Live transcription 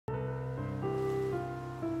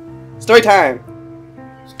Story time.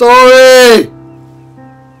 Story!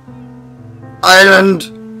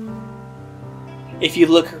 Island! If you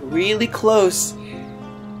look really close,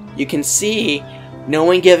 you can see no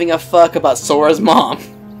one giving a fuck about Sora's mom.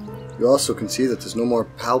 You also can see that there's no more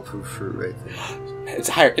palpu fruit right there. It's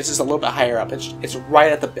higher. It's just a little bit higher up. It's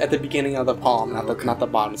right at the beginning of the palm, not the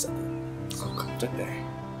bottom. It's right there.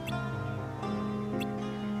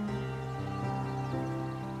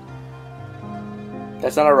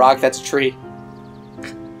 That's not a rock. That's a tree.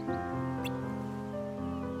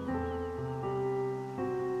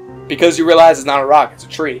 Because you realize it's not a rock. It's a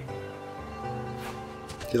tree.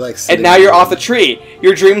 And now you're off the tree.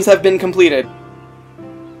 Your dreams have been completed.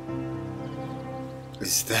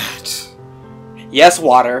 Is that? Yes,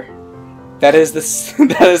 water. That is the sand.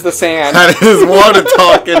 That is water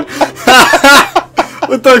talking.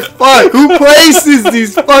 What the fuck? Who places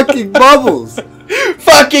these fucking bubbles?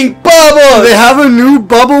 Fucking bubbles! Do they have a new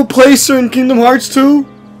bubble placer in Kingdom Hearts 2?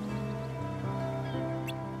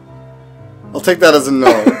 I'll take that as a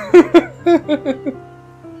no.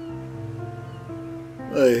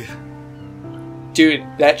 Hey. Dude,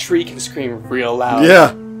 that tree can scream real loud.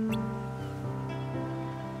 Yeah.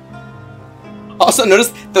 Also,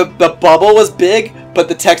 notice the bubble was big, but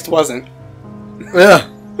the text wasn't. Yeah.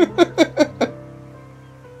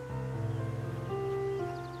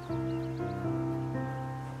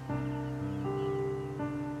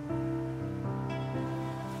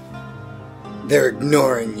 They're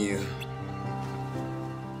ignoring you.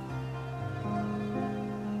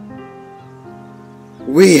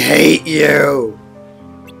 We hate you.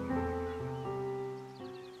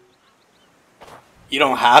 You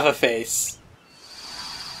don't have a face.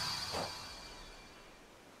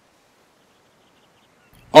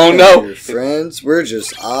 Oh no! Your friends, we're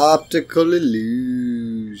just optical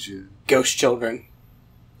illusion. Ghost children.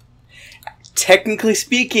 Technically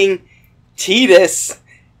speaking, Tidus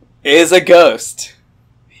is a ghost.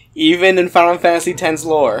 Even in Final Fantasy X's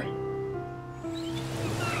lore.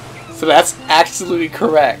 So that's absolutely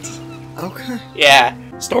correct. Okay. Yeah.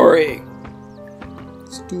 Story.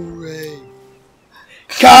 Story.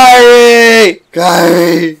 Kyrie!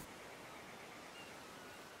 Kyrie!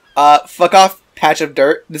 Fuck off, patch of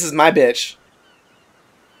dirt. This is my bitch.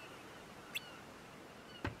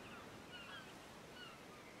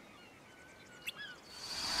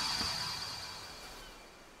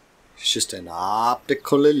 It's just an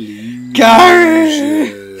optical illusion. Kyrie!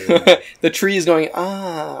 The tree is going,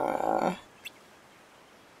 ah.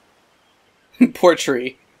 Poor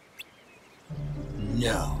tree.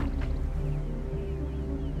 No.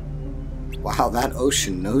 Wow, that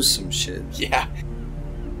ocean knows some shit. Yeah.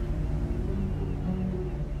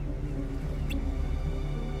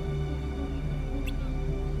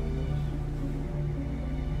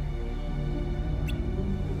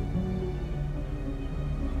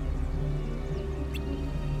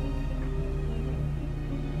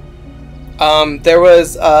 There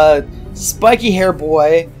was a spiky hair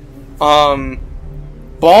boy,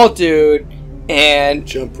 bald dude, and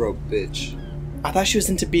jump rope bitch. I thought she was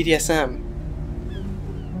into BDSM.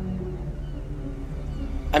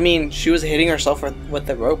 I mean, she was hitting herself with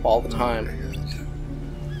the rope all the time.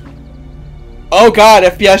 Oh god,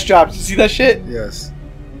 FPS dropped. Did you see that shit? Yes.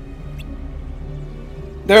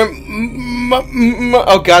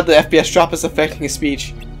 Oh god, the FPS drop is affecting his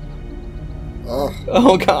speech.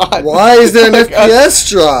 Oh god. Why is there an FPS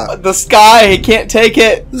drop? The sky, he can't take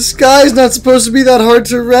it. The sky's not supposed to be that hard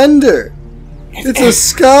to render. It's a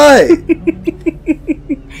sky.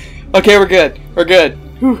 Okay, we're good. We're good.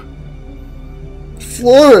 Whew.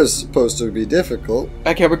 Floor is supposed to be difficult.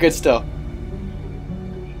 Okay, we're good still.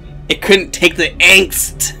 It couldn't take the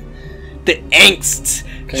angst. The angst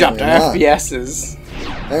dropped our FPSs.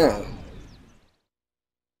 Damn.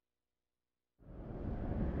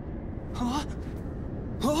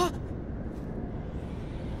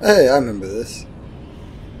 Hey, I remember this.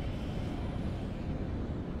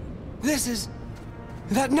 This is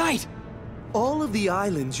that night. All of the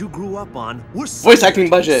islands you grew up on were voice acting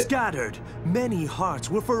budget. Scattered. Many hearts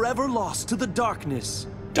were forever lost to the darkness.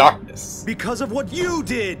 Darkness. Because of what you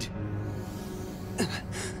did.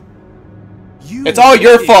 It's all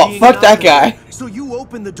your fault. Fuck that guy. So you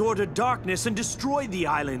opened the door to darkness and destroyed the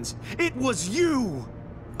islands. It was you.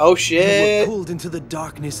 Oh shit. You were pulled into the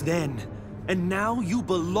darkness then, and now you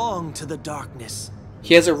belong to the darkness.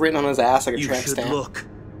 He has it written on his ass like a you tramp should stamp.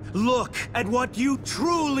 Look at what you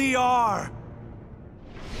truly are.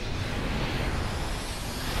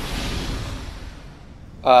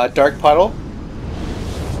 Dark puddle.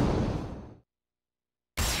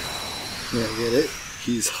 Yeah, get it?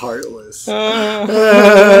 He's heartless.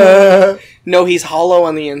 No, he's hollow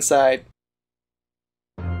on the inside.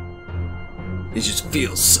 It just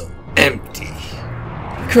feels so empty.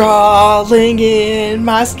 Crawling in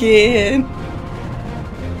my skin.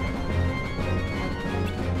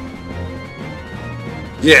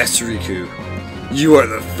 Yes, Riku. You are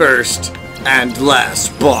the first and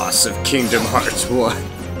last boss of Kingdom Hearts 1.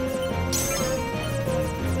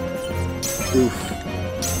 Oof.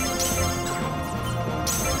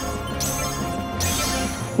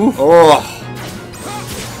 Oof. Oh.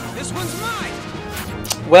 This one's mine.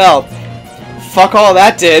 Well, fuck all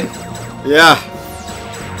that did. Yeah.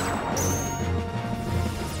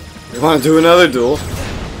 You want to do another duel?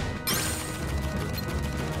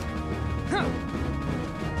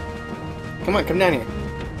 Come on, come down here.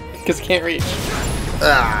 Because I can't reach.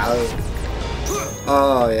 Ah.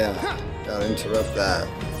 Oh, yeah. Gotta interrupt that.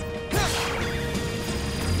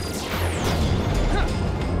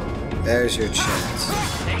 There's your chance.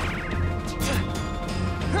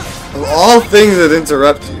 Of all things that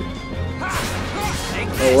interrupt you,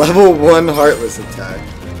 a level 1 Heartless attack.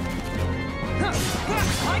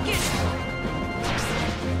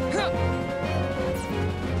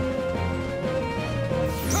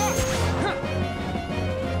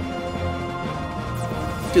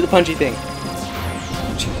 Do the punchy thing.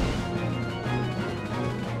 Punchy.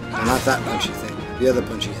 No, not that punchy thing. The other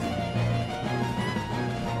punchy thing.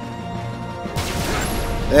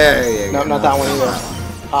 There you go. No, not that one either.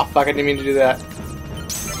 Oh fuck, I didn't mean to do that.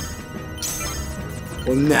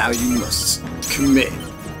 Well, now you must commit.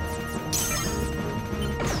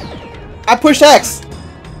 I pushed X!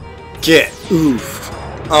 Get oofed.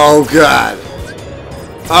 Oh god.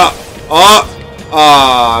 I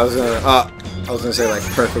was gonna say like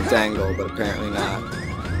perfect angle, but apparently not.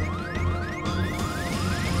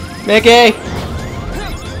 Mickey!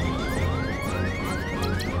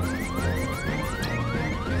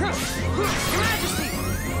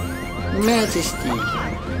 Majesty.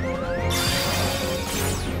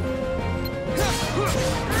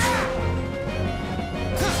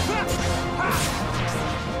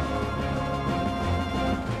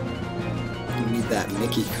 You need that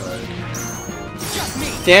Mickey card.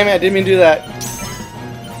 Damn it, I didn't mean to do that.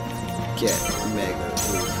 Get mega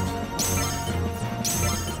oofed.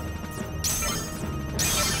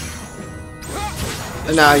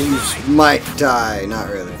 And now you might die. Not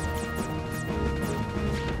really.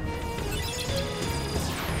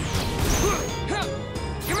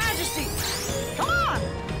 Your Majesty! Come on!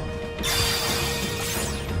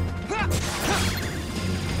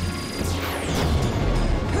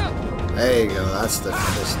 There you go. That's the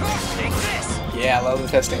first thing. Take this! Yeah, I love the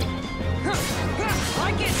testing.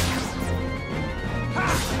 Like it!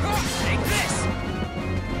 Take this!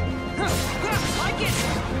 Like it!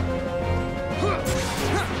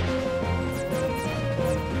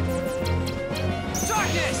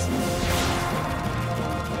 Darkness!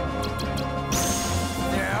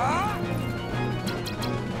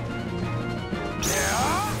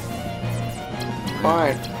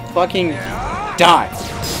 Fine. Fucking die.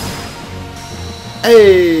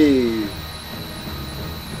 Hey!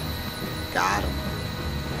 Got him.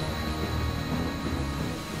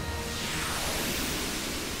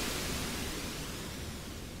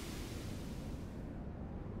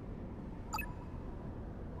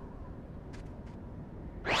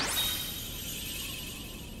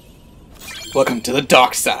 Welcome to the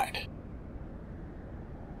dark side.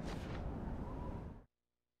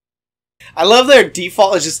 I love their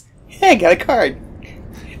default is just, hey, got a card.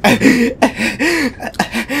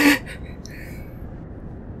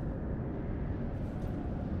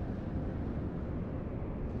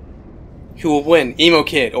 Who will win, Emo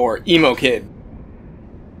Kid or Emo Kid?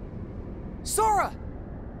 Sora!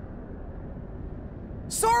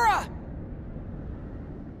 Sora!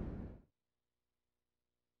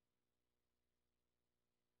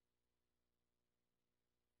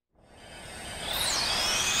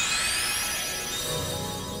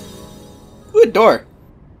 Ooh, a door.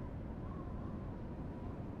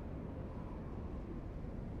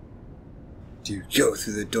 Do you go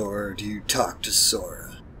through the door or do you talk to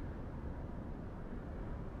Sora?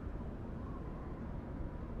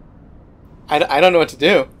 I don't know what to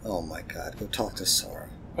do. Oh my god, go talk to Sora.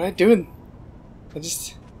 What am I doing? I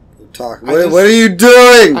just... Go talk. What are you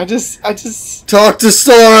doing? I just... Talk to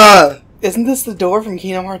Sora! Isn't this the door from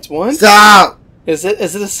Kingdom Hearts 1? Stop! Is it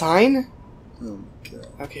a sign? Oh my god.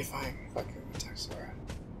 Okay, fine. Fuck it, we'll talk to Sora.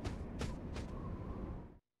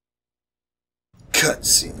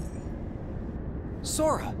 Cutscene.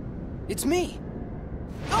 Sora! It's me!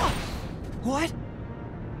 Oh! What?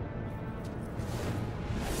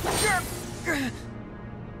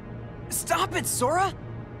 Stop it, Sora!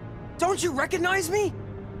 Don't you recognize me?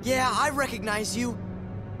 Yeah, I recognize you.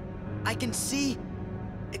 I can see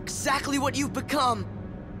exactly what you've become.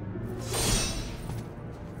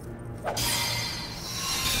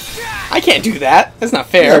 I can't do that. That's not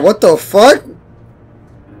fair. Yeah, what the fuck?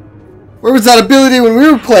 Where was that ability when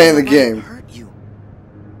we were playing the game? Hurt you.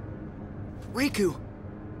 Riku,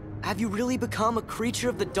 have you really become a creature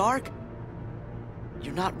of the dark?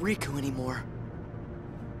 You're not Riku anymore.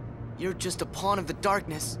 You're just a pawn of the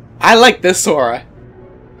darkness. I like this Sora.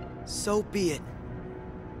 So be it.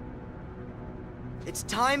 It's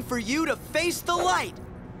time for you to face the light!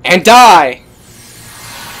 And die!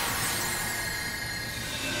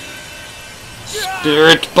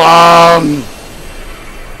 Spirit bomb!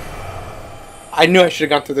 I knew I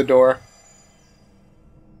should have gone through the door.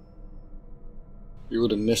 You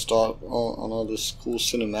would have missed out on all this cool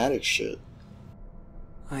cinematic shit.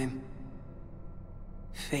 I'm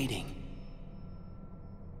fading.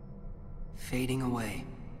 Fading away.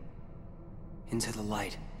 Into the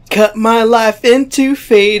light. Cut my life into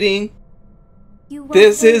fading.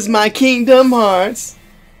 This is my Kingdom Hearts.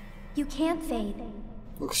 You can't fade.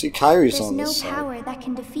 Look, see, Kyrie's There's on no this side. power that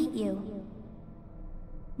can defeat you.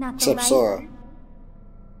 Not the Except light, Sora.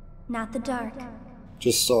 not the dark.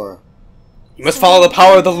 Just Sora. You must follow the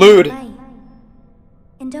power of the lewd. Light.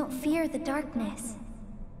 And don't fear the darkness.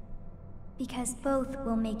 Because both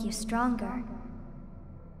will make you stronger.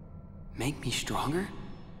 Make me stronger?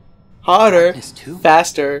 Harder, Darkness too?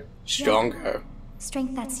 faster, stronger.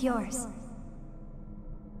 Strength that's yours.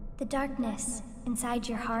 The darkness inside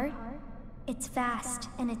your heart, it's vast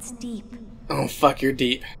and it's deep. Oh fuck, you're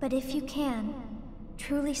deep. But if you can,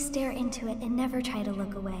 truly stare into it and never try to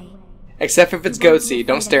look away. Except if it's you won't be Goatsy,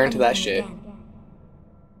 don't afraid stare of into that anything shit. again.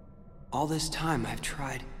 All this time I've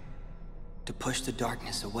tried to push the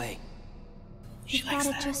darkness away. You've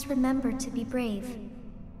gotta just remember to be brave.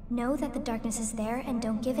 Know that the darkness is there and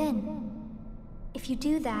don't give in. If you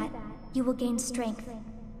do that, you will gain strength.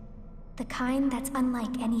 The kind that's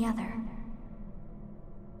unlike any other.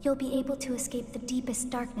 You'll be able to escape the deepest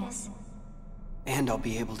darkness. And I'll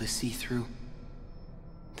be able to see through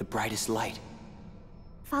the brightest light.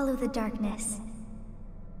 Follow the darkness.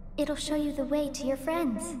 It'll show you the way to your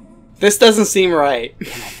friends. This doesn't seem right.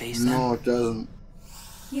 Can I face them? No, it doesn't.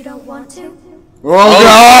 You don't want to? Oh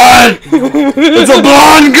god! It's a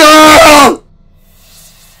blonde girl!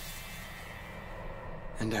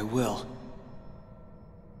 And I will.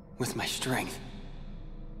 With my strength.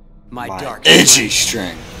 My dark edgy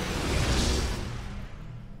strength. strength.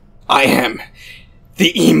 I am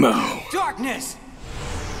the emo. Darkness!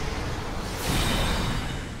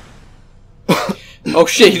 Oh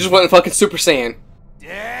shit, he just went fucking Super Saiyan.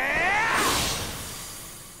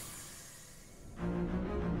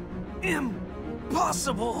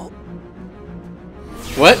 Impossible!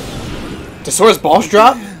 What? Did Sora's balls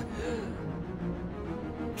drop?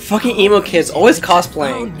 Fucking emo kids always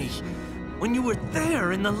cosplaying. Found me when you were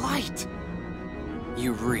there in the light.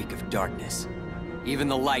 You reek of darkness. Even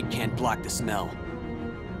the light can't block the smell.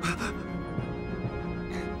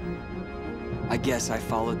 I guess I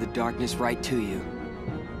followed the darkness right to you.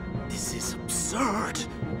 This is absurd.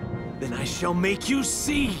 Then I shall make you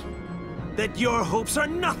see that your hopes are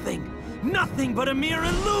nothing. Nothing but a mere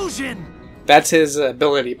illusion. That's his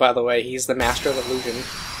ability, by the way. He's the master of illusion.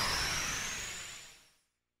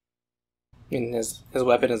 And his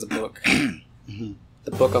weapon is a book.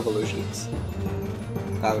 The Book of Illusions.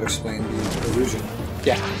 That would explain the illusion.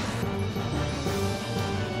 Yeah.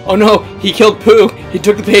 Oh no, he killed Pooh. He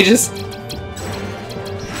took the pages.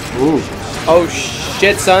 Ooh. Oh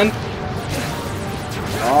shit, son.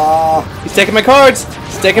 Ah. He's taking my cards.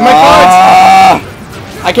 He's taking my cards.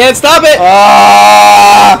 I can't stop it.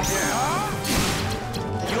 Ah.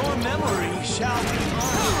 Your memory shall be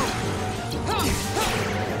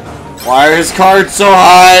Why are his cards so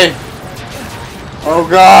high? Oh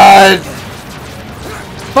god.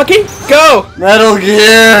 Fucking go. Metal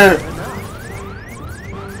Gear.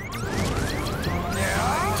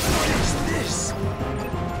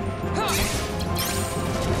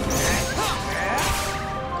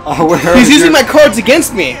 Oh, where He's using my cards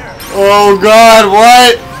against me. Oh god,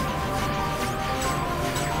 what?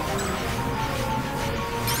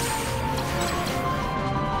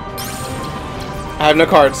 I have no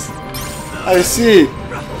cards. I see.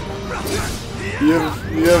 You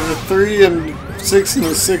have a 3 and 6 and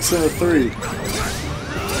a 6 and a 3.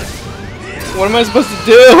 What am I supposed to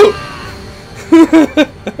do?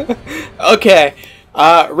 Okay.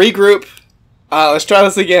 Regroup. Let's try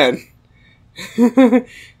this again.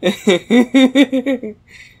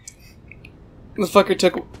 This fucker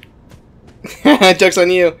took... Joke's on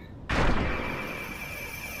you.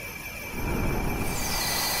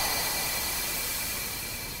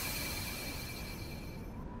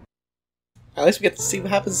 At least we get to see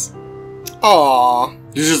what happens. Aww.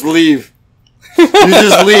 You just leave. You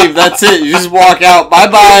just leave. That's it. You just walk out.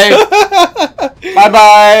 Bye-bye.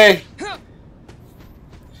 Bye-bye.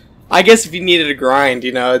 I guess if you needed a grind,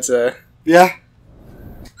 you know, it's a... Yeah.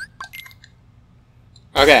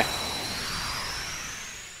 Okay.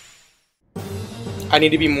 I need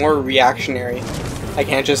to be more reactionary. I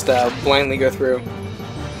can't just blindly go through.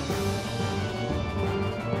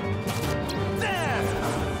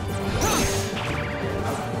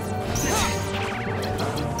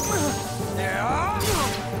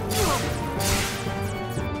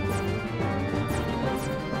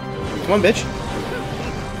 Come on, bitch.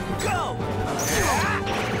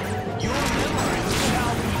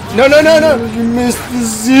 No, no, no, no! You missed the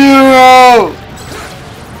 0!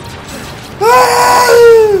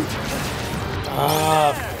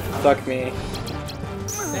 Ah, fuck me.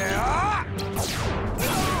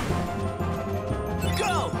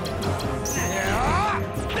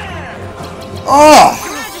 Oh!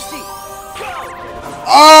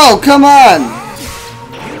 Oh, come on!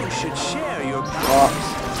 You should share your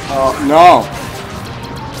Oh, no.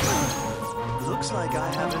 Looks like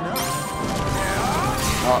I have enough.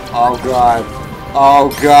 Oh, God. Oh,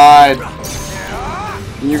 God.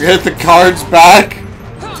 You hit the cards back?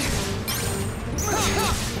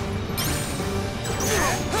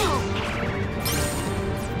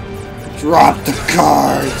 Drop the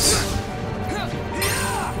cards.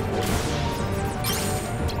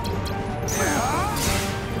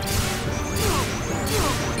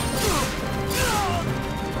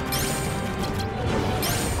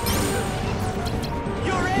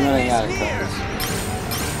 I'm running out of cards.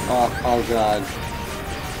 Oh God.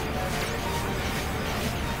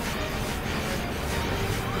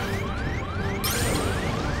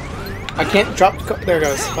 I can't drop the there it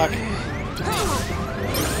goes. Fuck.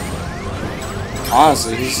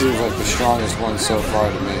 Honestly, he seems like the strongest one so far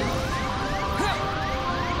to me.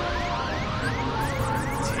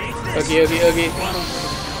 Oogie, oogie, oogie.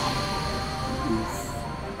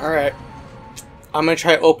 Alright. I'm gonna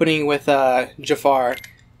try opening with Jafar.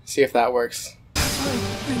 See if that works.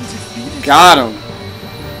 Got him.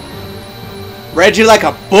 Read you like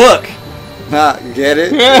a book! Nah, get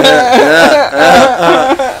it?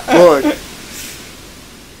 Book.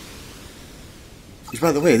 Which,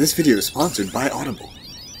 by the way, this video is sponsored by Audible.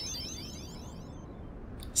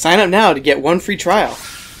 Sign up now to get 1 free trial.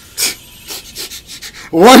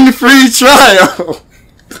 1 free trial!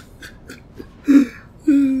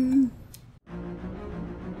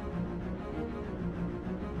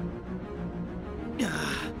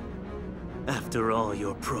 After all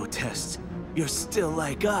your protests, you're still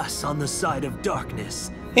like us on the side of darkness.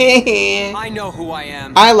 I know who I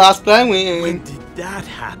am. I lost, but I win. When did that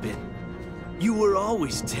happen? You were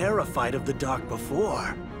always terrified of the dark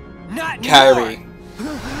before. Not Kyrie.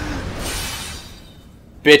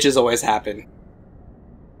 Bitches always happen.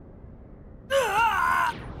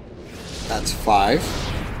 That's 5.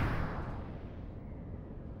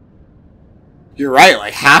 You're right,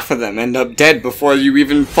 like half of them end up dead before you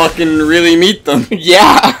even fucking really meet them.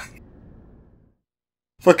 Yeah!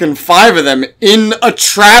 Fucking 5 of them in a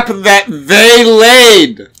trap that they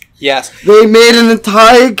laid! Yes. They made an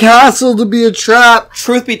entire castle to be a trap,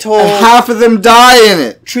 Truth be told, and half of them die in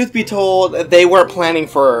it! truth be told, they weren't planning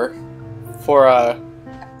for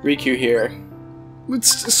Riku here.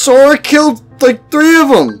 Sora killed like 3 of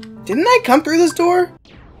them! Didn't I come through this door?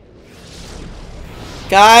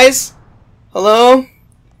 Guys? Hello?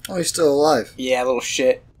 Oh, he's still alive. Yeah, little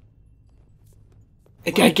shit.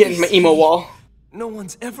 I gotta get in my emo wall. No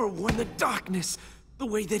one's ever won the darkness the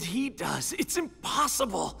way that he does. It's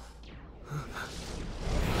impossible.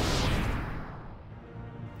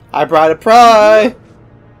 I brought a pry.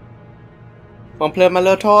 Wanna play with my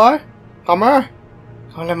little toy? Come here.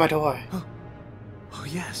 Come play with my toy. Oh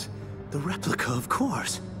yes, the replica, of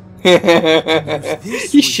course. He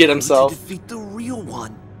This would shit do himself. to defeat the real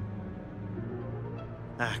one.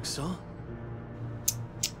 Axel?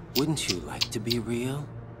 Wouldn't you like to be real?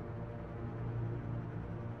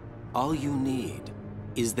 All you need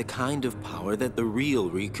is the kind of power that the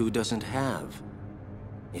real Riku doesn't have.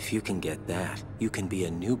 If you can get that, you can be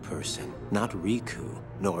a new person, not Riku,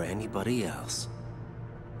 nor anybody else.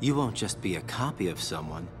 You won't just be a copy of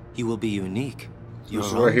someone, you will be unique. This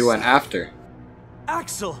is where he went after.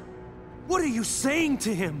 Axel! What are you saying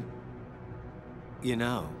to him? You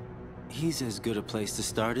know, he's as good a place to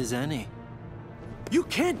start as any. You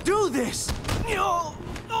can't do this!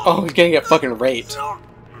 Oh, he's gonna get fucking raped.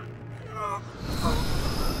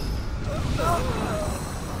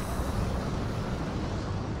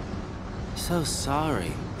 So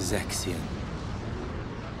sorry, Zexion.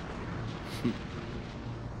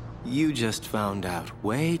 You just found out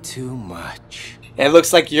way too much. It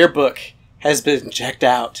looks like your book has been checked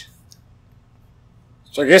out.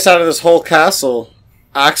 So I guess out of this whole castle,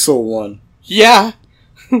 Axel won. Yeah.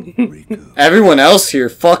 Riku. Everyone else here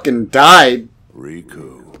fucking died.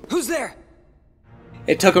 Riku. Who's there?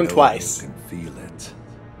 It took him twice. You can feel it.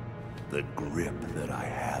 The grip that I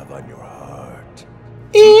have on your heart.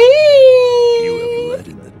 You have led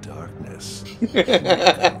in the darkness.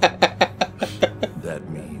 That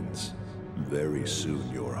means very soon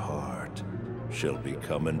your heart shall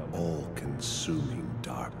become an all-consuming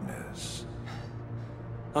darkness.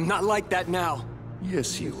 I'm not like that now.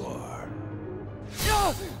 Yes, you are.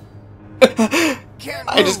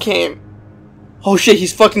 I just came. Oh shit,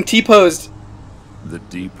 he's fucking T-posed. The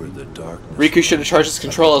deeper the darkness, Riku should have charged his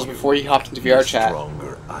controllers before he hopped into VR the chat.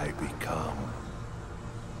 stronger I become.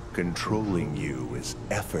 Controlling you is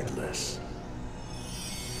effortless.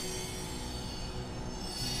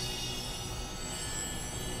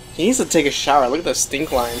 He needs to take a shower. Look at those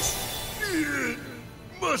stink lines.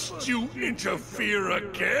 Must you interfere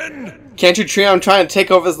again? Can't you try? I'm trying to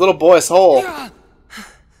take over this little boy's hole. Gotta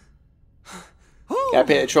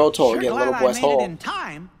pay a troll toll to get a little boy's It hole. in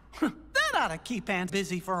time. That ought to keep Aunt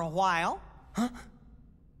busy for a while.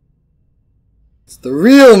 It's the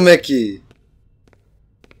real Mickey.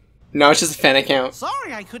 No, it's just a fan account.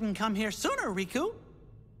 Sorry I couldn't come here sooner, Riku.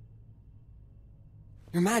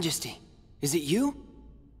 Your Majesty, is it you?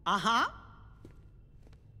 Uh-huh.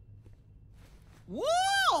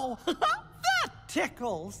 Whoa! That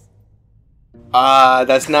tickles.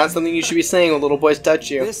 That's not something you should be saying when little boys touch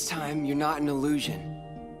you. This time, you're not an illusion.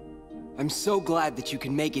 I'm so glad that you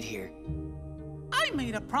can make it here. I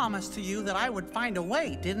made a promise to you that I would find a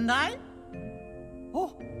way, didn't I?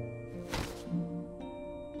 Oh.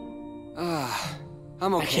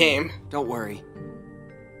 I'm okay. I came. Don't worry.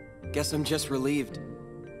 Guess I'm just relieved.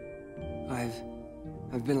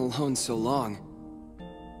 I've been alone so long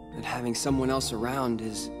that having someone else around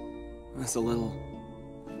is a little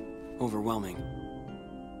overwhelming.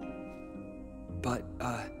 But,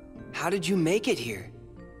 how did you make it here?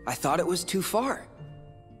 I thought it was too far.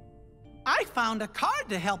 I found a card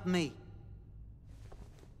to help me.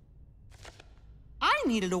 I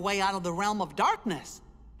needed a way out of the realm of darkness.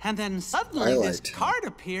 And then suddenly this card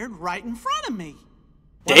appeared right in front of me.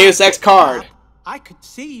 Deus Ex card. I could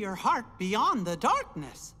see your heart beyond the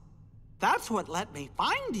darkness. That's what let me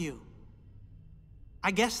find you. I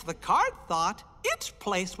guess the card thought its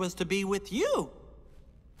place was to be with you.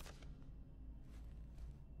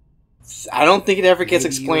 I don't think it ever gets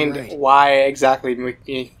Maybe explained you're right. why exactly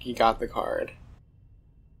he got the card.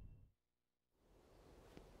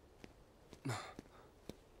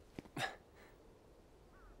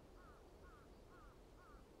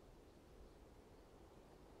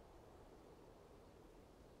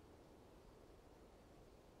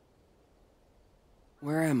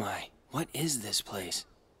 Where am I? What is this place?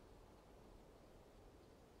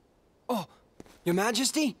 Oh, Your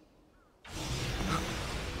Majesty?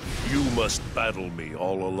 You must battle me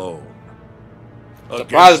all alone.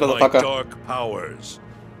 Surprise, Against my motherfucker. dark powers.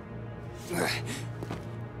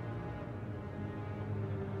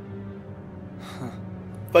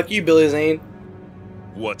 Fuck you, Billy Zane.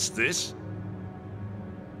 What's this?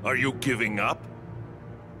 Are you giving up?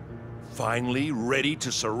 Finally ready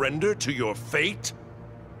to surrender to your fate?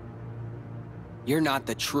 You're not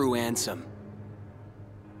the true Ansem.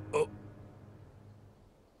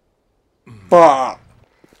 Fuck.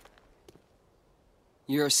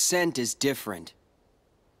 Your scent is different.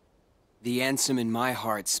 The Ansem in my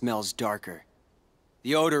heart smells darker.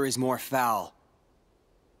 The odor is more foul.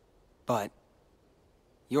 But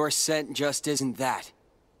your scent just isn't that.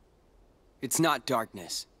 It's not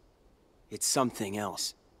darkness. It's something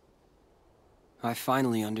else. I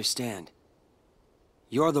finally understand.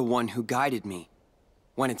 You're the one who guided me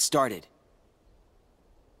when it started.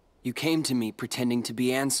 You came to me pretending to be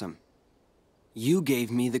Ansem. You gave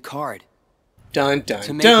me the card Dun dun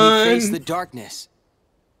to make dun. me face the darkness.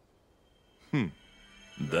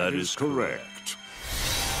 That is correct.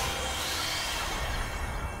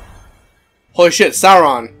 Holy shit,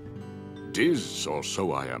 Sauron. Tis, or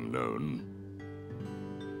so I am known.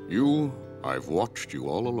 You, I've watched you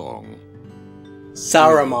all along.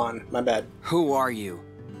 Sauron, my bad. Who are you?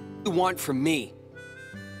 What do you want from me?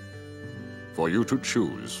 For you to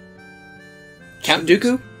choose. Count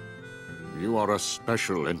Dooku? You are a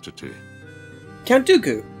special entity. Count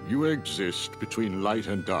Dooku. You exist between light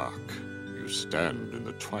and dark. You stand in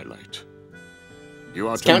the twilight. You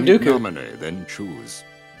are It's to Count meet Dooku. Namine, then choose.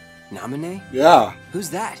 Namine? Yeah. Who's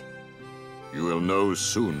that? You will know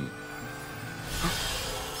soon.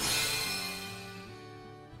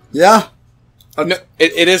 Yeah. No,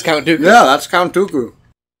 it is Count Dooku. Yeah, that's Count Dooku.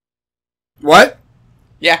 What?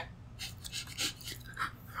 Yeah.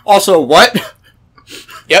 Also, what?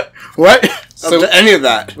 Yep. What? So Any of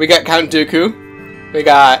that? We got Count Dooku. We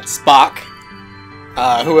got Spock.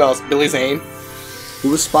 Who else? Billy Zane. Who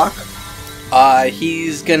was Spock?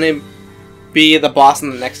 He's gonna be the boss in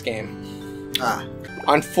the next game. Ah.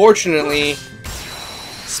 Unfortunately,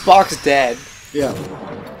 Spock's dead. Yeah.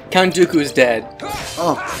 Count Dooku's dead.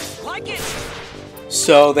 Oh.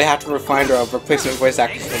 So they have to find a replacement voice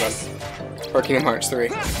actor for them. For Kingdom Hearts 3.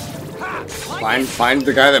 Find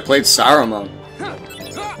the guy that played Saruman.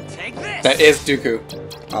 That is Dooku.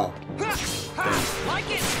 Oh.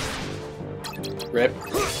 Rip.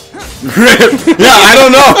 Rip. Yeah, I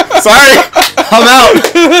don't know. Sorry. I'm out.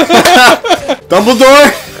 Dumbledore?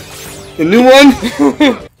 The new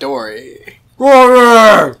one? Dory.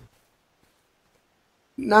 Roar!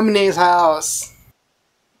 Nominee's house.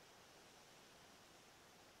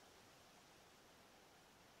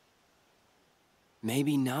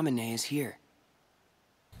 Maybe Naminé is here.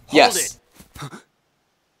 Yes.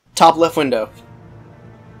 Top left window.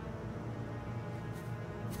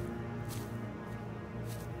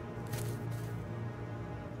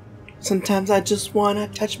 Sometimes I just wanna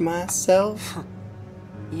touch myself.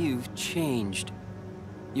 You've changed.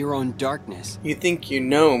 Your own darkness. You think you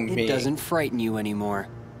know me. It doesn't frighten you anymore.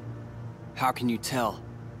 How can you tell?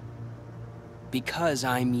 Because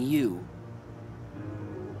I'm you.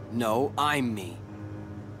 No, I'm me.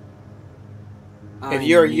 If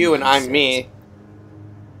you're you and I'm me.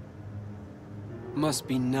 Must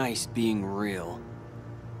be nice being real.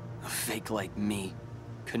 A fake like me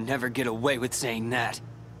could never get away with saying that.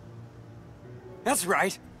 That's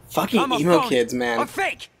right. Fucking I'm a emo phony. kids, man. I'm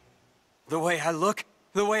fake. The way I look,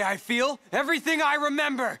 the way I feel, everything I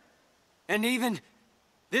remember. And even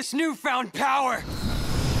this newfound power.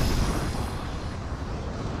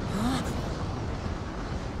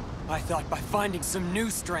 I thought by finding some new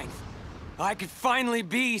strength, I could finally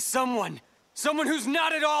be someone who's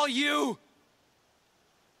not at all you.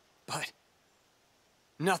 But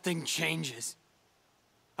nothing changes.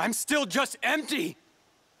 I'm still just empty.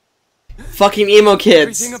 Fucking emo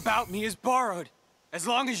kids. Everything about me is borrowed. As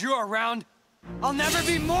long as you're around, I'll never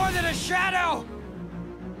be more than a shadow.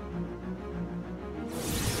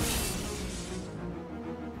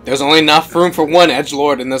 There's only enough room for one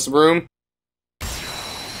edgelord in this room.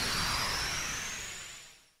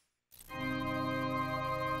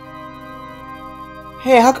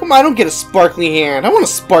 Hey, how come I don't get a sparkly hand? I want a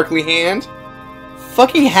sparkly hand.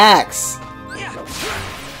 Fucking hacks.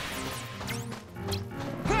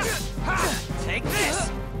 Take this.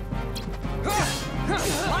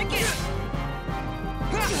 Like it.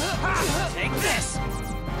 Take this.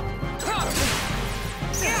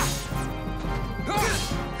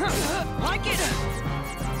 Like it.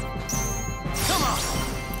 Come on.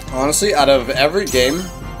 Honestly, out of every game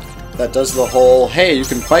that does the whole, hey, you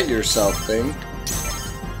can fight yourself thing,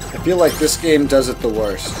 I feel like this game does it the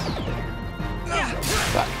worst.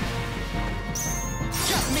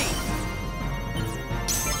 Just me.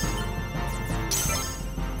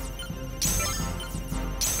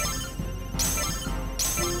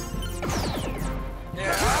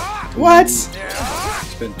 What?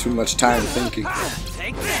 Spent too much time thinking.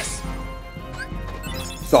 Take this.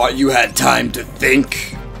 Thought you had time to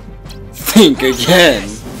think. Think again.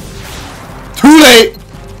 Too late!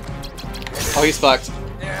 Oh, he's fucked.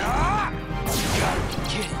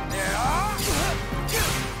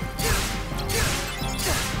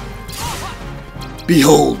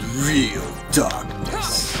 Behold real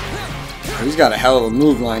darkness. He's got a hell of a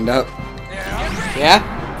move lined up. Yeah?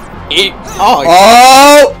 Oh!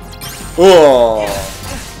 Oh! Oh!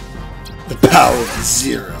 The power of the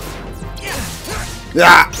zero.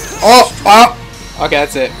 Ah! Oh! Oh! Okay,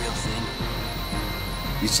 that's it.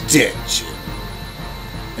 He's dead, Jim.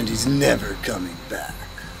 And he's never coming back.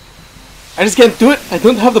 I just can't do it. I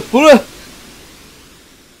don't have the Buddha.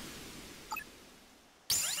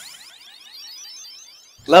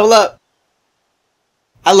 Level up.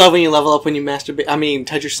 I love when you level up when you masturbate. I mean,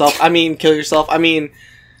 touch yourself. I mean, kill yourself. I mean...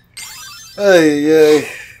 Ay,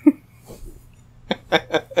 ay.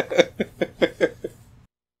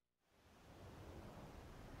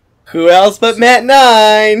 Who else but Matt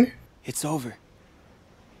 9? It's over.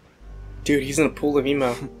 Dude, he's in a pool of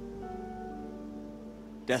emo.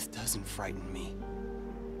 Death doesn't frighten me.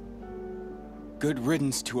 Good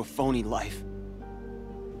riddance to a phony life.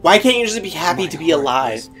 Why can't you just be happy to be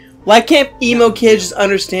alive? Why can't emo kids just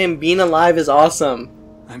understand being alive is awesome?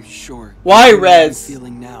 I'm sure. Why, what I'm Rez?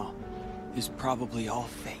 feeling now is probably all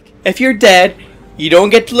fake. If you're dead, you don't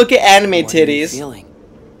get to look at anime What are you titties. feeling?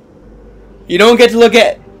 You don't get to look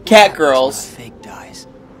at cat girls. Fake dies.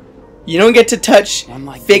 You don't get to touch One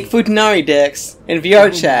like fake me. Futanari dicks in VR Where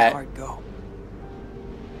will my chat. heart go?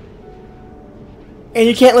 And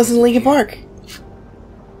you can't listen to Linkin Park.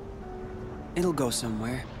 It'll go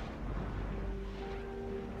somewhere.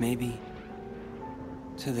 Maybe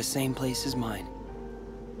to the same place as mine.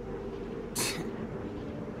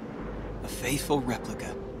 A faithful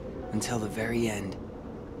replica until the very end.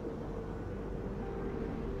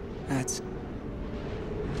 That's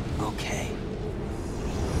okay.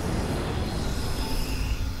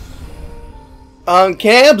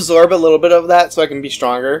 Can I absorb a little bit of that so I can be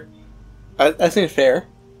stronger? That seems fair,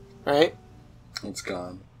 right? It's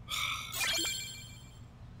gone.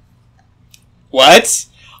 What?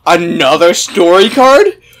 Another story card?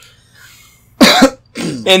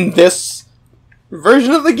 In this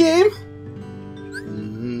version of the game?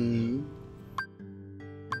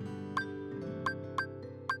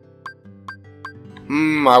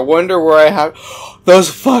 I wonder where I have those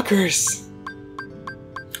fuckers.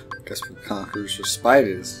 Guess we conquers for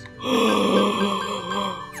spiders.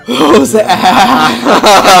 Those Hey,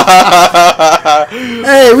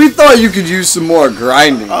 we thought you could use some more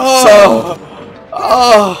grinding, so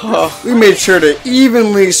we made sure to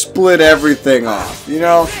evenly split everything off. You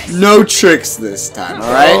know, no tricks this time,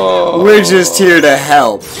 alright? We're just here to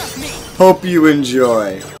help. Hope you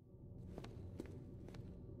enjoy.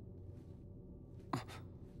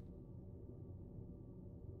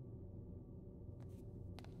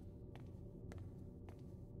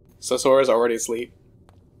 So Sora's already asleep.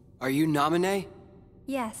 Are you Naminé?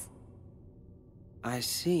 Yes. I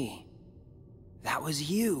see. That was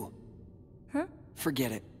you. Huh?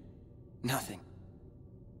 Forget it. Nothing.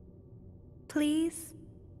 Please,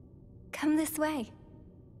 come this way.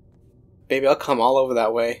 Baby, I'll come all over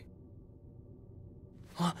that way.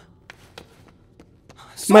 Huh?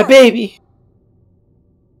 My Sora! baby!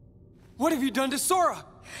 What have you done to Sora?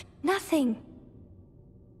 Nothing.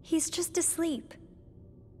 He's just asleep.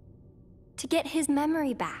 To get his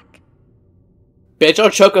memory back. Bitch, I'll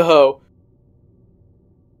choke a hoe.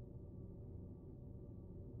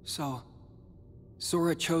 So,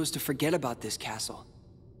 Sora chose to forget about this castle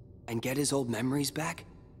and get his old memories back?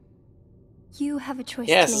 You have a choice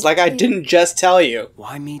Yes, to it's make like I too. didn't just tell you.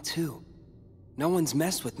 Why me too? No one's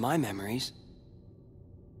messed with my memories.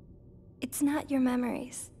 It's not your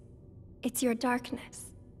memories. It's your darkness.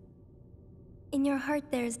 In your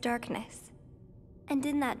heart there is darkness. And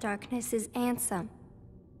in that darkness is Ansem.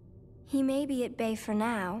 He may be at bay for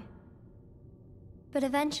now, but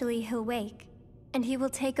eventually he'll wake, and he will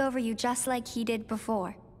take over you just like he did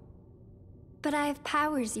before. But I have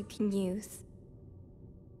powers you can use.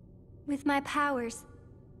 With my powers,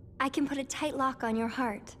 I can put a tight lock on your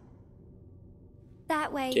heart.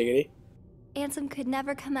 That way, Giggity. Ansem could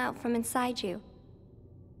never come out from inside you.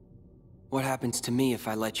 What happens to me if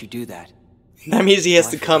I let you do that? That means he has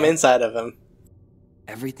Will to I come forget? inside of him.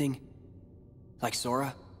 Everything? Like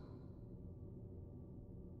Sora?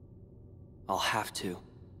 I'll have to.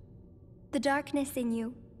 The darkness in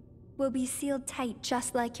you will be sealed tight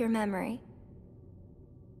just like your memory.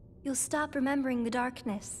 You'll stop remembering the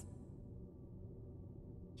darkness.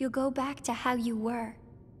 You'll go back to how you were.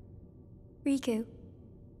 Riku,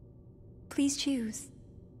 please choose.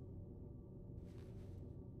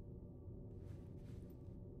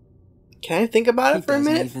 Can I think about He it for a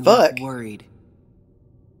doesn't minute? even Fuck. look worried.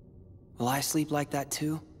 Will I sleep like that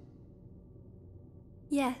too?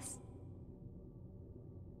 Yes.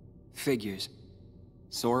 Figures.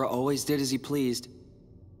 Sora always did as he pleased.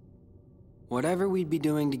 Whatever we'd be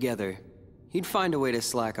doing together, he'd find a way to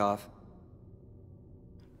slack off.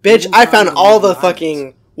 Bitch, Even I trying found to all leave the the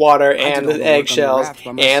fucking water did and all the the work on the eggshells raft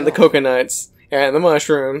by and the myself. coconuts and the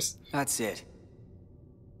mushrooms. That's it.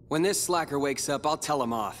 When this slacker wakes up, I'll tell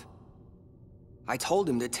him off. I told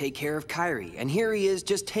him to take care of Kairi, and here he is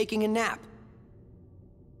just taking a nap.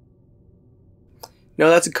 No,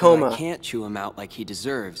 that's a But I coma. can't chew him out like he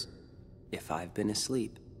deserves if I've been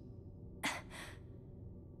asleep.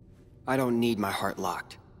 I don't need my heart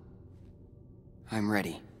locked. I'm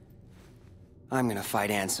ready. I'm gonna fight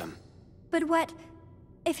Ansem. But what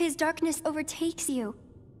if his darkness overtakes you?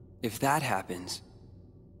 If that happens,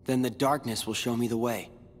 then the darkness will show me the way.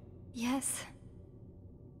 Yes,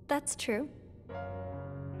 that's true.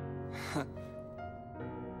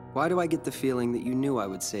 Why do I get the feeling that you knew I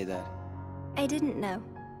would say that? I didn't know.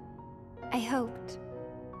 I hoped.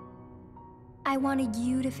 I wanted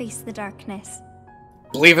you to face the darkness.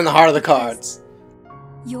 Believe in the heart of the cards.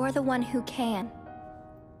 You're the one who can.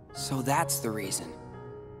 So that's the reason.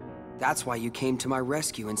 That's why you came to my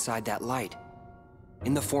rescue inside that light.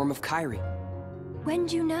 In the form of Kairi.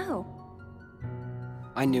 When'd you know?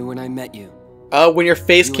 I knew when I met you. When your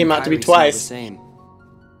face You came and out to be Kyrie smell the twice. same.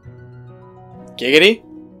 Giggity?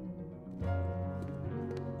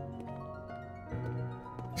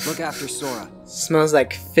 Look after Sora. Smells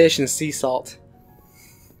like fish and sea salt.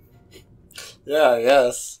 Yeah,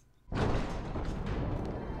 yes.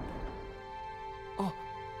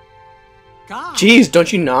 God, Jeez,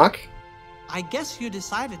 don't you knock? I guess you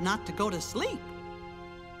decided not to go to sleep.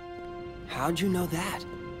 How'd you know that?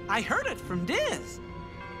 I heard it from Diz.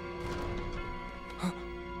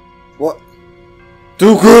 What?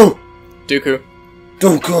 Dooku! Dooku.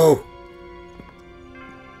 Dooku!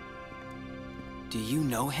 Do you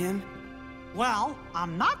know him? Well,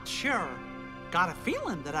 I'm not sure. Got a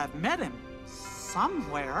feeling that I've met him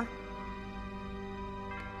somewhere.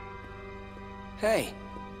 Hey,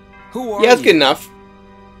 who are Yeah, that's you? good enough.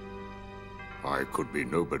 I could be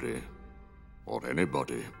nobody. Or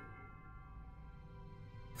anybody. In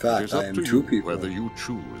It fact, is I up am to two you people. whether you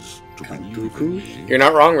choose to Count believe Dooku? in me You're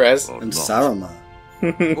not wrong, Rez. or I'm not. Saruman.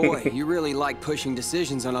 Boy, you really like pushing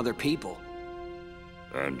decisions on other people.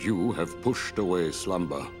 And you have pushed away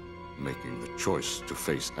slumber, making the choice to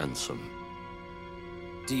face Ansem.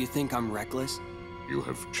 Do you think I'm reckless? You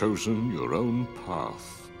have chosen your own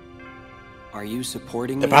path. Are you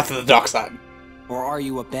supporting The me? path of the dark side. Or are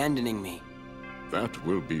you abandoning me? That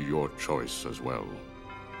will be your choice as well.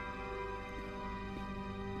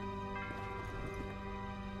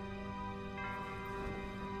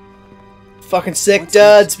 Fucking sick What's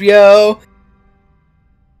duds, yo!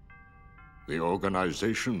 The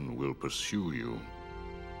organization will pursue you.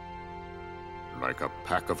 Like a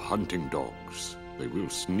pack of hunting dogs, they will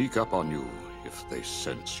sneak up on you if they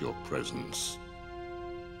sense your presence.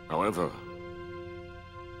 However,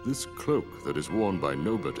 this cloak that is worn by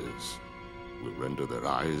nobodies will render their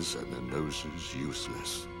eyes and their noses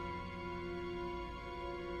useless.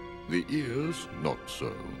 The ears, not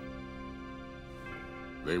so.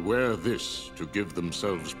 They wear this to give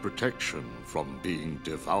themselves protection from being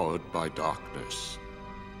devoured by darkness.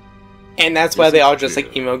 And that's why they all dress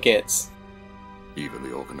like emo gits. Even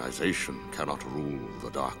the organization cannot rule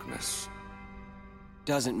the darkness.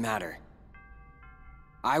 Doesn't matter.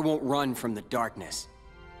 I won't run from the darkness.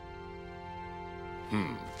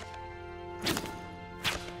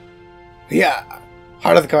 Yeah.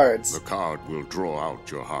 Heart of the cards. The card will draw out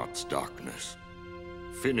your heart's darkness.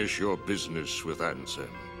 Finish your business with Ansem.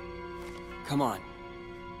 Come on.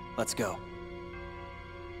 Let's go.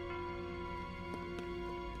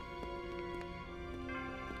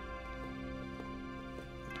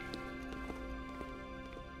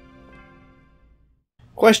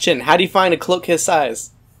 Question, how do you find a cloak his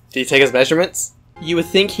size? Did he take his measurements? You would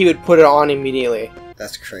think he would put it on immediately.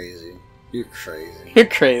 That's crazy. You're crazy. You're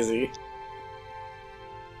crazy.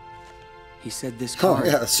 He said this Oh card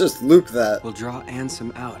yeah, let's just loop that. will draw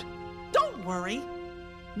Ansem out. Don't worry.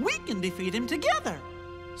 We can defeat him together.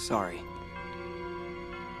 Sorry.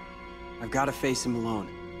 I've got to face him alone.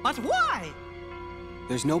 But why?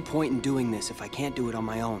 There's no point in doing this if I can't do it on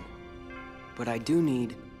my own. But I do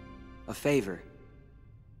need a favor.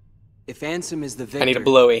 If Ansem is the victor, I need a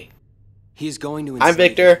blowy. he's going to enslave I'm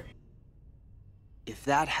Victor. you. If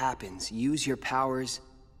that happens, use your powers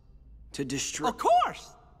to destroy... Of course.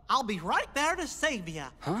 I'll be right there to save you.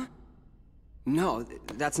 Huh? No,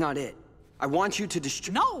 that's not it. I want you to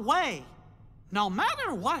destroy... No way. No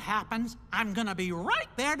matter what happens, I'm gonna be right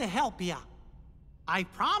there to help you. I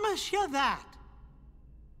promise you that.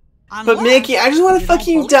 But Mickey, I just want to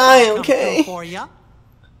fucking die, okay? For you.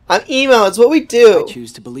 I'm emo, it's what we I do.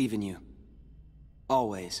 choose to believe in you.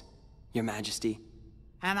 Always, Your Majesty.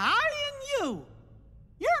 And I in you.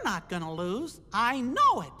 You're not gonna lose. I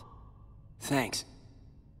know it. Thanks.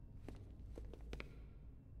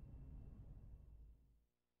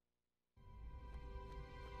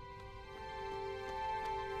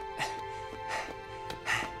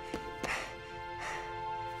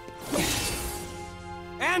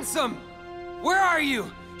 Ansem! Where are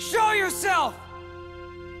you? Show yourself!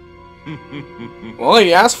 Well,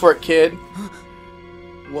 you asked for it, kid.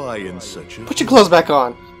 Why in such a... Put your clothes back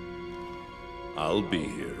on. I'll be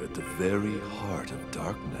here at the very heart of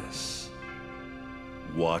darkness,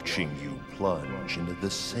 watching you plunge into the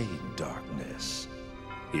same darkness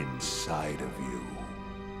inside of you.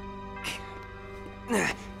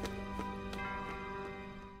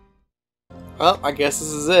 Well, I guess this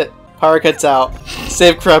is it. Power cuts out.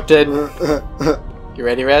 Save corrupted. You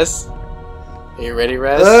ready, Rez? Are you ready,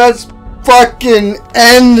 Rez? Let's fucking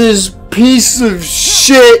end this piece of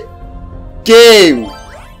shit game.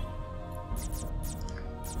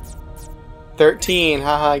 13.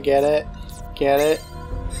 Haha, get it? Get it?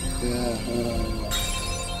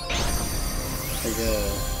 I to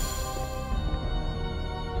go.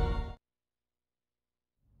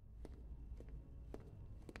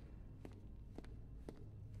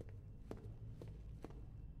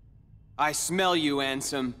 I smell you,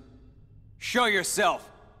 Ansem. Show yourself.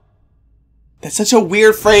 That's such a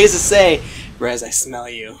weird phrase to say. Rez, I smell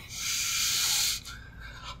you.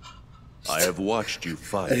 I have watched you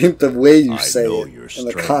fight. I think the way you I say know it your and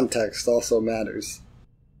the strength. context also matters.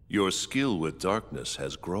 Your skill with darkness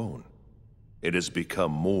has grown. It has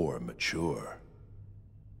become more mature.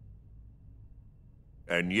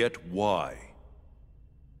 And yet why?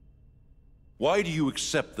 Why do you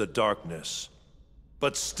accept the darkness,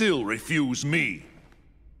 but still refuse me?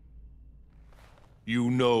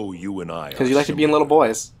 You know you and I are Because you like to be in little similar.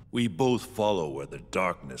 boys. We both follow where the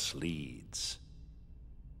darkness leads.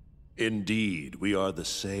 Indeed, we are the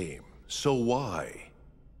same. So why?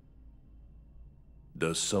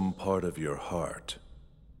 Does some part of your heart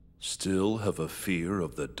still have a fear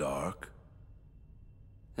of the dark?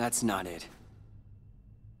 That's not it.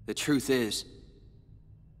 The truth is,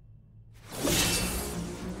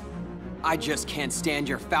 I just can't stand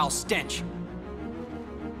your foul stench.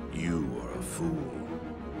 You are a fool.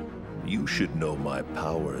 You should know my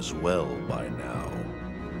powers well by now.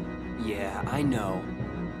 Yeah, I know.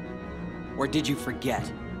 Or did you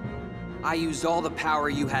forget? I used all the power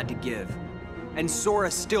you had to give, and Sora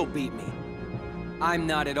still beat me. I'm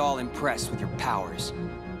not at all impressed with your powers.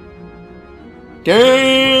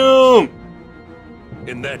 Damn!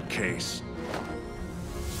 In that case,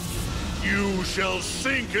 you shall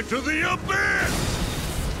sink into the abyss!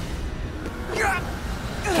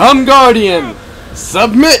 Come, Guardian!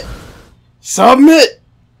 Submit! Submit!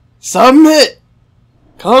 Submit!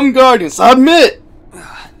 Come, Guardian, submit!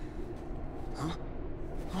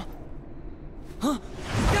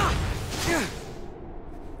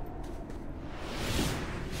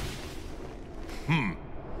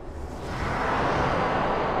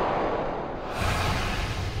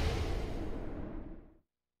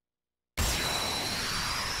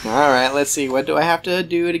 Alright, let's see. What do I have to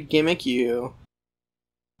do to gimmick you?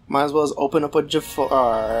 Might as well just open up a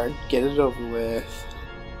Jafar. Get it over with.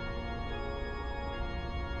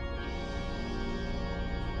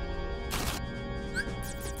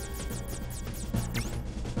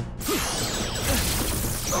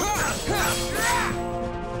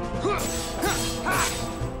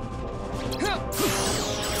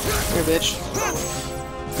 Here, bitch.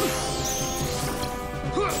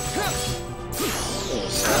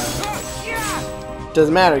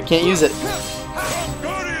 Doesn't matter, can't use it.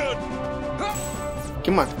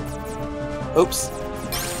 Come on. Oops.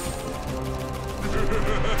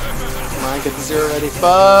 Come on, get the zero ready.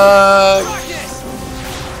 Fuck!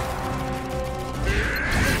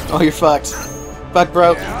 Oh, you're fucked. Fuck,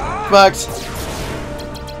 bro. Fucked.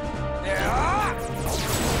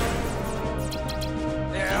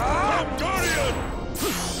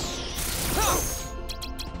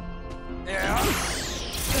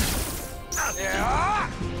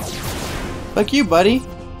 Fuck you, buddy.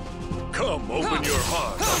 Come, open your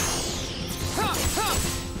heart.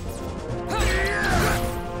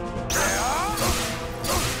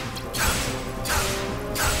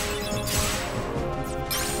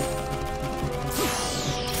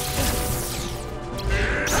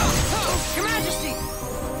 Your Majesty!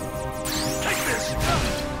 Take this!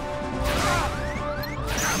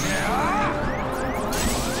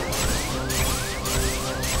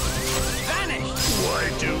 Vanish! Why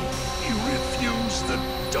do you refuse the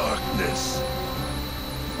darkness?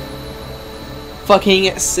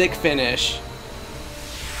 Fucking sick finish.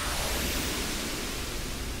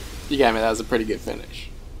 You got me, that was a pretty good finish.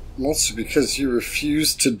 Mostly because you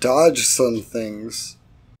refuse to dodge some things.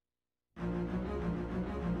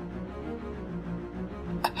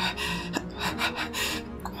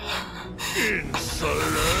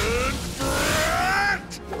 Insolent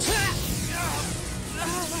brat!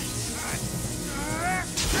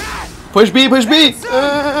 Push B, push B!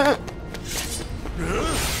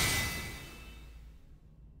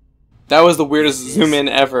 That was the weirdest zoom in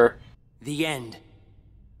ever. The end.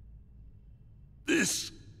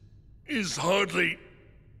 This is hardly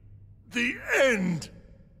the end.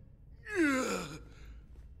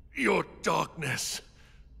 Your darkness,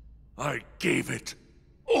 I gave it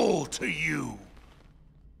all to you.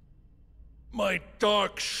 My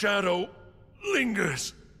dark shadow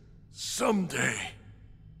lingers. Someday,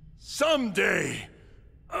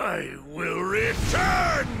 I will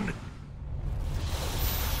return!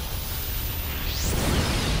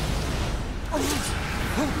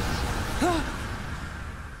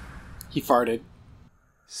 He farted.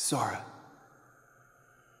 Sora.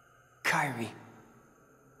 Kairi.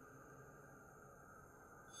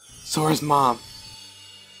 Sora's mom.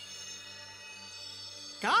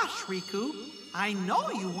 Gosh, Riku, I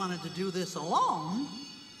know you wanted to do this alone,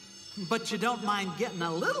 but you don't mind getting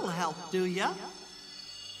a little help, do ya?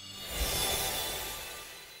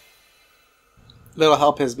 Little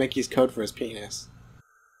help is Mickey's code for his penis.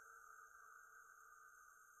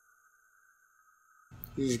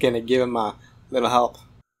 He's gonna give him a little help.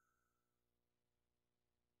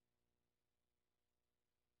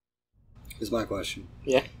 Here's my question.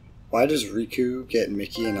 Yeah. Why does Riku get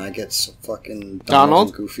Mickey and I get fucking Donald?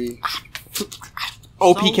 and Goofy?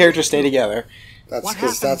 OP characters stay together. That's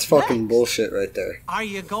because that's fucking bullshit right there. Are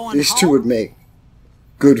you going These home? two would make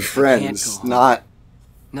good friends, go home. not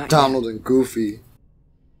Not Donald yet. and Goofy.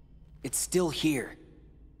 It's still here.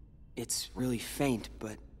 It's really faint,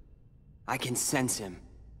 but I can sense him.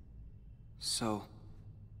 So,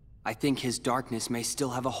 I think his darkness may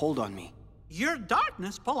still have a hold on me. Your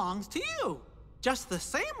darkness belongs to you, just the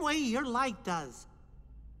same way your light does.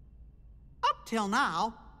 Up till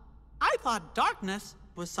now, I thought darkness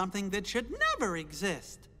was something that should never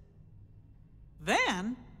exist.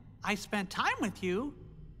 Then, I spent time with you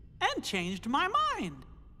and changed my mind.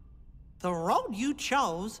 The road you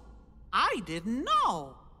chose, I didn't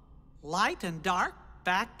know. Light and dark,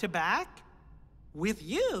 back to back. With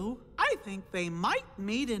you, I think they might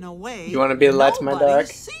meet in a way You wanna be the light to my dark?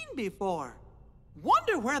 nobody's seen before.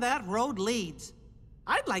 Wonder where that road leads.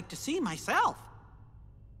 I'd like to see myself.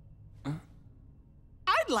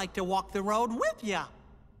 I'd like to walk the road with ya.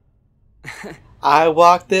 I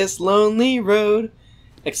walk this lonely road,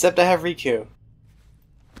 except I have Riku.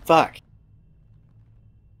 Fuck.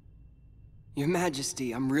 Your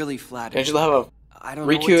Majesty, I'm really flattered. Don't you love I a don't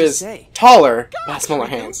know Riku what to is say. taller, but has smaller Riku,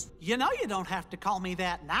 hands. You know you don't have to call me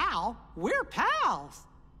that now. We're pals.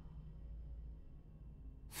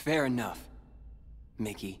 Fair enough,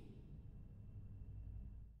 Mickey.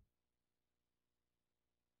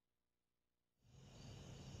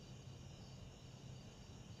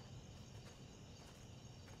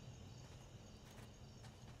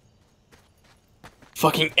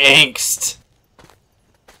 Fucking angst.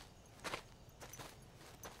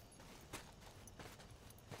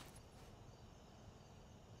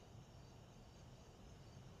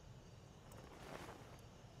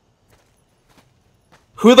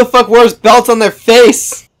 Who the fuck wears belts on their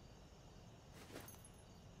face?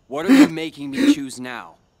 What are you making me choose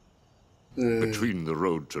now? Between the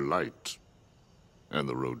road to light and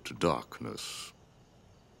the road to darkness.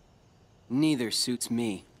 Neither suits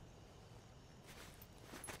me.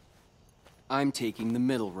 I'm taking the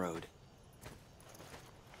middle road.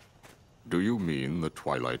 Do you mean the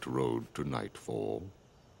twilight road to nightfall?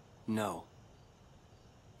 No.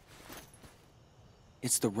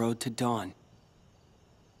 It's the road to dawn.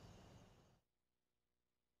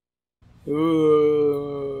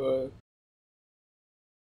 Ooh.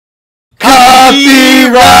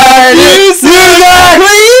 Copyright is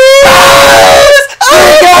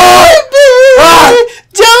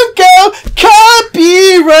Don't go!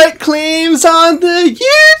 Copyright claims on the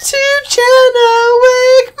YouTube channel.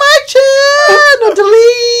 Make my channel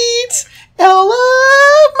delete all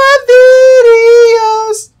of my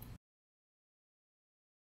videos.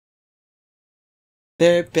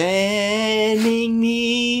 They're banning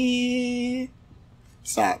me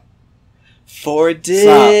Stop. for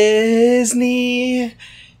Disney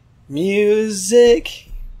music.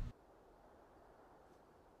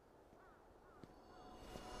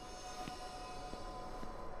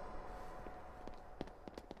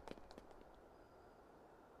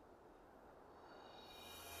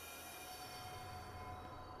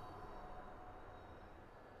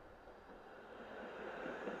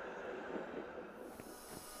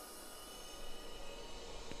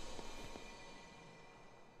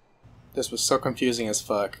 This was so confusing as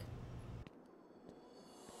fuck.